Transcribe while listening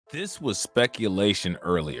This was speculation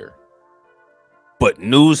earlier, but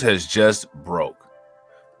news has just broke.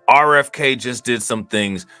 RFK just did some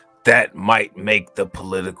things that might make the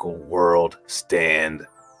political world stand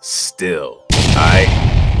still. All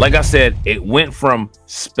right. Like I said, it went from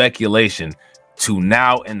speculation to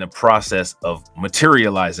now in the process of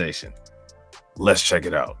materialization. Let's check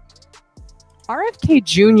it out. RFK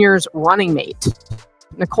Jr.'s running mate,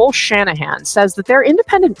 Nicole Shanahan, says that their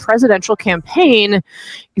independent presidential campaign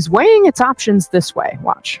is weighing its options this way.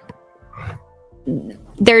 Watch.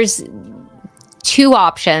 There's two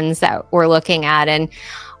options that we're looking at, and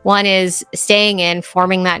one is staying in,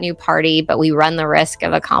 forming that new party, but we run the risk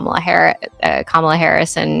of a Kamala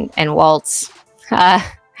Harris and Walt's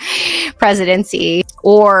presidency,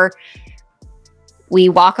 or we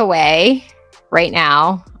walk away right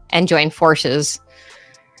now and join forces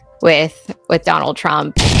with Donald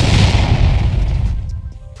Trump.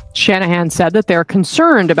 Shanahan said that they're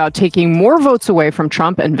concerned about taking more votes away from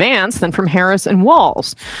Trump and Vance than from Harris and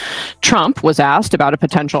Walz. Trump was asked about a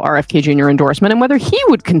potential RFK Jr. endorsement and whether he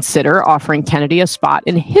would consider offering Kennedy a spot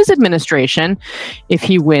in his administration if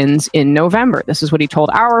he wins in November. This is what he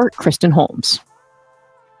told our Kristen Holmes.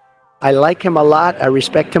 I like him a lot. I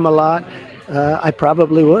respect him a lot. I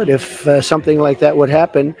probably would if something like that would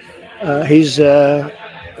happen. He's a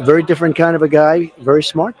very different kind of a guy, very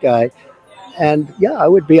smart guy. And yeah, I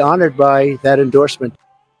would be honored by that endorsement.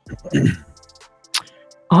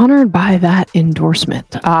 Honored by that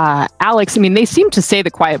endorsement. Alex, I mean, they seem to say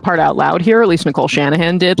the quiet part out loud here, at least Nicole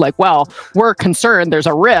Shanahan did. Like, well, we're concerned there's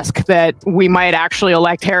a risk that we might actually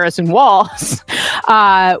elect Harris and Walz,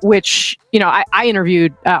 which, you know, I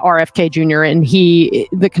interviewed RFK Jr. and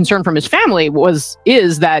the concern from his family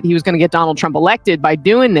is that he was going to get Donald Trump elected by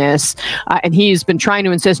doing this. And he's been trying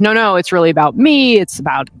to insist, no, it's really about me. It's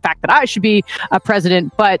about the fact that I should be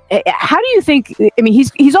president. But how do you think, I mean,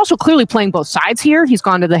 he's also clearly playing both sides here. He's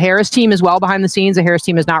gone to the Harris team as well behind the scenes. The Harris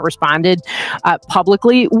team has not responded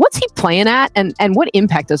publicly. What's he playing at, and what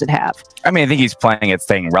impact does it have? I mean, I think he's playing at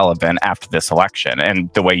staying relevant after this election.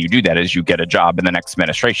 And the way you do that is you get a job in the next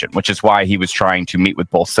administration, which is why he was trying to meet with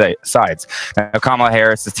both sides. Now, Kamala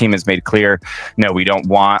Harris's team has made clear, no, we don't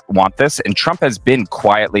want this. And Trump has been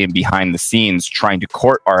quietly and behind the scenes trying to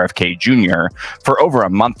court RFK Jr. for over a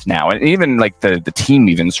month now. And even like the team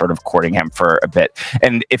even sort of courting him for a bit.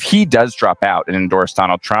 And if he does drop out and endorse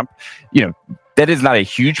Donald Trump, you know, that is not a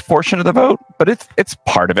huge portion of the vote, but it's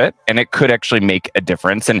part of it, and it could actually make a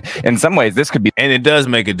difference. And in some ways, this could be, and it does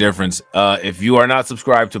make a difference. If you are not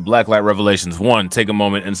subscribed to Blacklight Revelations 1, take a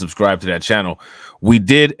moment and subscribe to that channel. We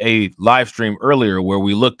did a live stream earlier where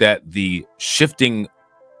we looked at the shifting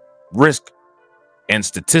risk and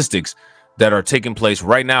statistics that are taking place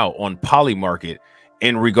right now on Polymarket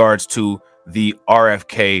in regards to the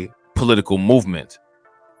RFK political movement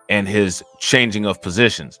and his changing of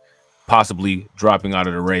positions, possibly dropping out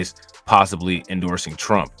of the race, possibly endorsing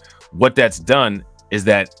Trump. What that's done is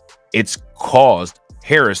that it's caused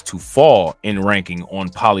Harris to fall in ranking on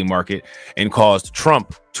Polymarket and caused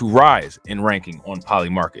Trump to rise in ranking on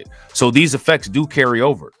Polymarket. So these effects do carry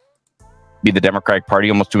over. Be the Democratic Party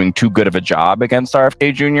almost doing too good of a job against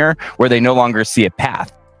RFK Jr., where they no longer see a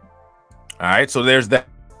path. All right, so there's that.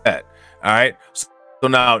 All right. So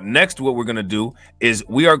now next, what we're going to do is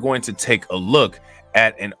we are going to take a look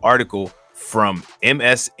at an article from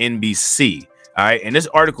MSNBC. All right. And this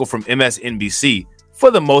article from MSNBC, for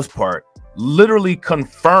the most part, literally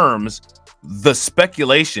confirms the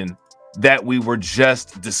speculation that we were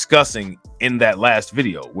just discussing in that last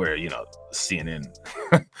video where, you know, CNN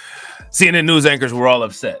news anchors were all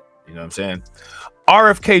upset. You know what I'm saying?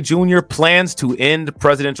 RFK Jr. plans to end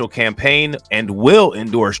presidential campaign and will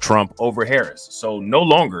endorse Trump over Harris. So no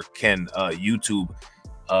longer can YouTube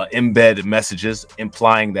embed messages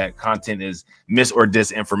implying that content is mis or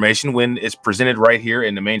disinformation when it's presented right here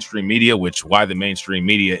in the mainstream media, which why the mainstream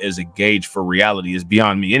media is a gauge for reality is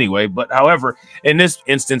beyond me anyway. But however, in this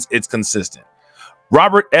instance, it's consistent.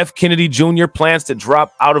 Robert F. Kennedy Jr. plans to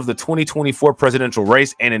drop out of the 2024 presidential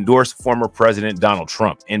race and endorse former President Donald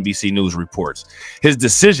Trump, NBC News reports. His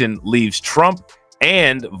decision leaves Trump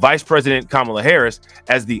and Vice President Kamala Harris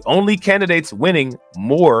as the only candidates winning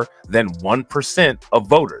more than 1% of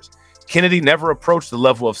voters. Kennedy never approached the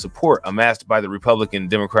level of support amassed by the Republican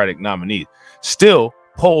Democratic nominees. Still,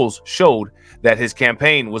 polls showed that his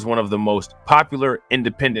campaign was one of the most popular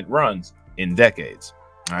independent runs in decades.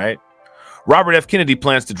 All right. Robert F. Kennedy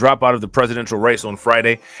plans to drop out of the presidential race on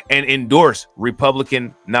Friday and endorse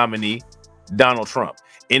Republican nominee Donald Trump.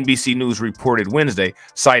 NBC News reported Wednesday,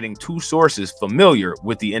 citing two sources familiar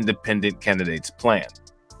with the independent candidate's plan.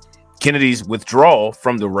 Kennedy's withdrawal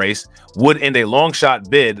from the race would end a long shot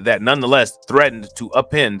bid that nonetheless threatened to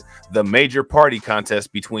upend the major party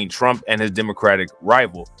contest between Trump and his Democratic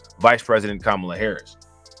rival, Vice President Kamala Harris.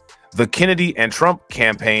 The Kennedy and Trump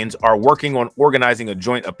campaigns are working on organizing a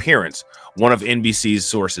joint appearance, one of NBC's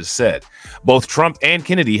sources said. Both Trump and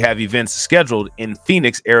Kennedy have events scheduled in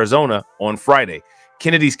Phoenix, Arizona on Friday.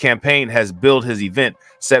 Kennedy's campaign has billed his event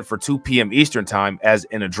set for 2 p.m. Eastern time as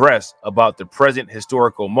an address about the present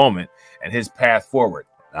historical moment and his path forward.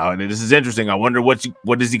 Now, this is interesting. I wonder what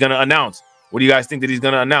is he going to announce? What do you guys think that he's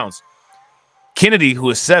going to announce? Kennedy, who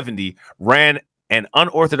is 70, ran an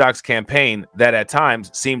unorthodox campaign that at times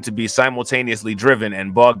seemed to be simultaneously driven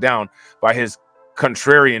and bogged down by his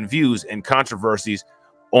contrarian views and controversies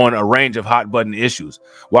on a range of hot-button issues.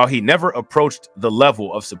 While he never approached the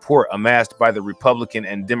level of support amassed by the Republican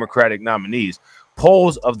and Democratic nominees,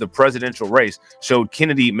 polls of the presidential race showed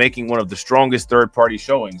Kennedy making one of the strongest third-party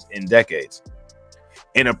showings in decades.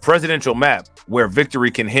 In a presidential map where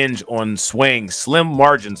victory can hinge on swaying slim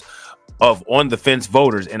margins of on-the-fence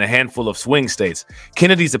voters in a handful of swing states,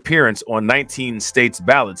 Kennedy's appearance on 19 states'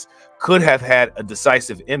 ballots could have had a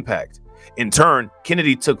decisive impact. In turn,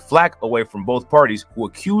 Kennedy took flack away from both parties, who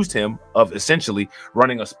accused him of essentially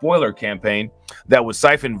running a spoiler campaign that would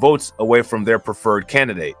siphon votes away from their preferred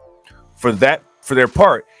candidate. For their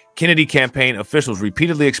part, Kennedy campaign officials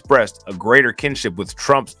repeatedly expressed a greater kinship with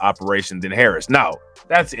Trump's operation than Harris. Now,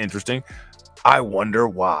 that's interesting. I wonder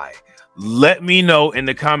why. Let me know in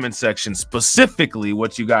the comment section specifically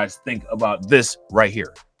what you guys think about this right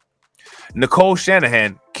here. Nicole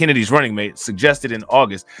Shanahan, Kennedy's running mate, suggested in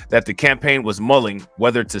August that the campaign was mulling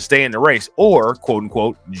whether to stay in the race or, quote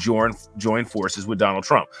unquote, join forces with Donald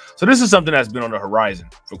Trump. So this is something that's been on the horizon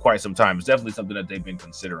for quite some time. It's definitely something that they've been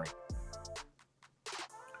considering.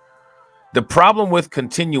 The problem with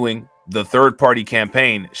continuing the third-party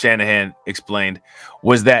campaign, Shanahan explained,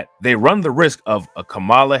 was that they run the risk of a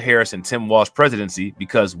Kamala Harris and Tim Walz presidency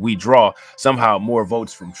because we draw somehow more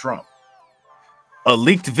votes from Trump. A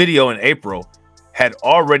leaked video in April had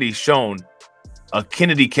already shown a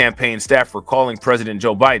Kennedy campaign staffer calling President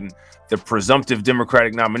Joe Biden, the presumptive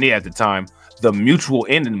Democratic nominee at the time, the mutual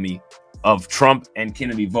enemy of Trump and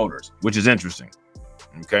Kennedy voters, which is interesting.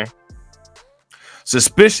 Okay.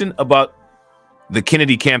 Suspicion about the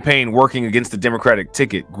Kennedy campaign working against the Democratic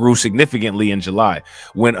ticket grew significantly in July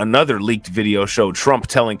when another leaked video showed Trump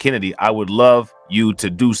telling Kennedy, "I would love you to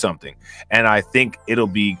do something, and I think it'll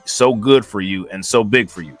be so good for you and so big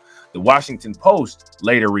for you." The Washington Post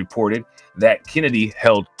later reported that Kennedy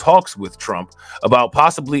held talks with Trump about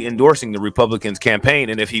possibly endorsing the Republicans' campaign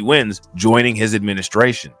and, if he wins, joining his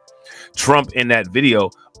administration. Trump in that video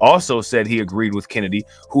also said he agreed with Kennedy,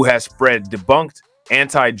 who has spread debunked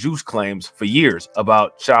anti-juice claims for years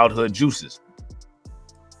about childhood juices.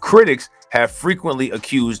 Critics have frequently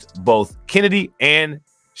accused both Kennedy and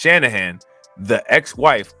Shanahan, the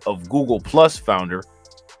ex-wife of Google Plus founder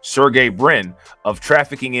Sergey Brin, of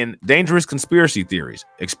trafficking in dangerous conspiracy theories,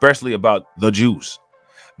 especially about the juice.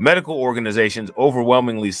 Medical organizations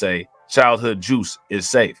overwhelmingly say childhood juice is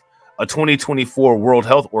safe. A 2024 World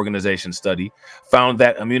Health Organization study found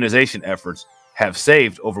that immunization efforts have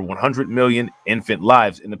saved over 100 million infant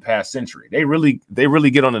lives in the past century. They really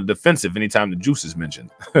get on the defensive anytime the juice is mentioned.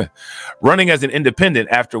 Running as an independent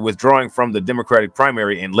after withdrawing from the Democratic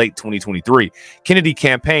primary in late 2023, Kennedy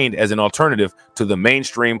campaigned as an alternative to the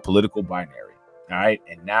mainstream political binary. All right,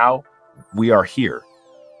 and now we are here.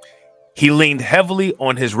 He leaned heavily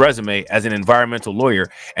on his resume as an environmental lawyer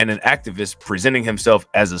and an activist, presenting himself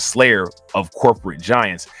as a slayer of corporate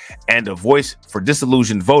giants and a voice for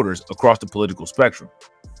disillusioned voters across the political spectrum.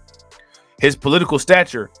 His political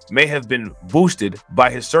stature may have been boosted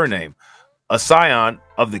by his surname. A scion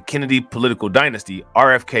of the Kennedy political dynasty,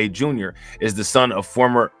 RFK Jr. is the son of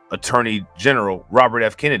former Attorney General Robert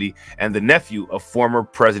F. Kennedy and the nephew of former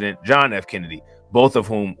President John F. Kennedy, both of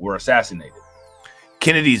whom were assassinated.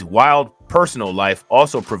 Kennedy's wild personal life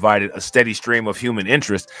also provided a steady stream of human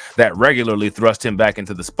interest that regularly thrust him back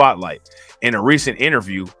into the spotlight. In a recent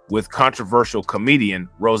interview with controversial comedian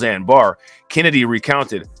Roseanne Barr, Kennedy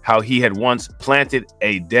recounted how he had once planted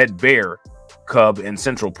a dead bear cub in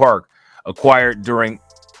Central Park, acquired during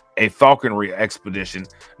a falconry expedition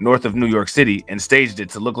north of New York City, and staged it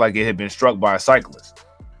to look like it had been struck by a cyclist.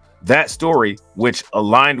 That story, which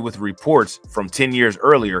aligned with reports from 10 years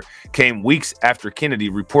earlier, came weeks after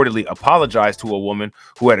Kennedy reportedly apologized to a woman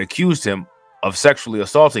who had accused him of sexually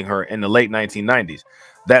assaulting her in the late 1990s.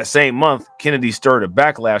 That same month, Kennedy stirred a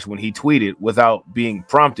backlash when he tweeted, without being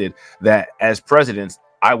prompted, that as president,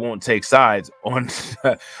 I won't take sides on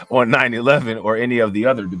 9/11 or any of the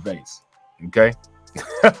other debates. Okay.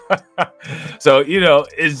 So, you know,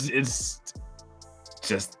 it's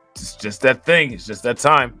just that thing. It's just that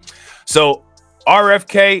time. So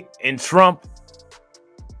RFK and Trump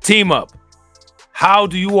team up. How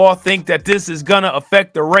do you all think that this is going to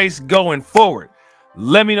affect the race going forward?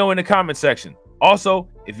 Let me know in the comment section. Also,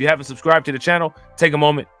 if you haven't subscribed to the channel, take a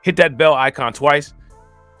moment, hit that bell icon twice,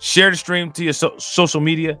 share the stream to your social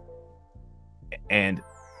media, and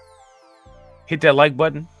hit that like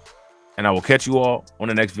button. And I will catch you all on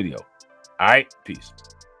the next video. All right, peace.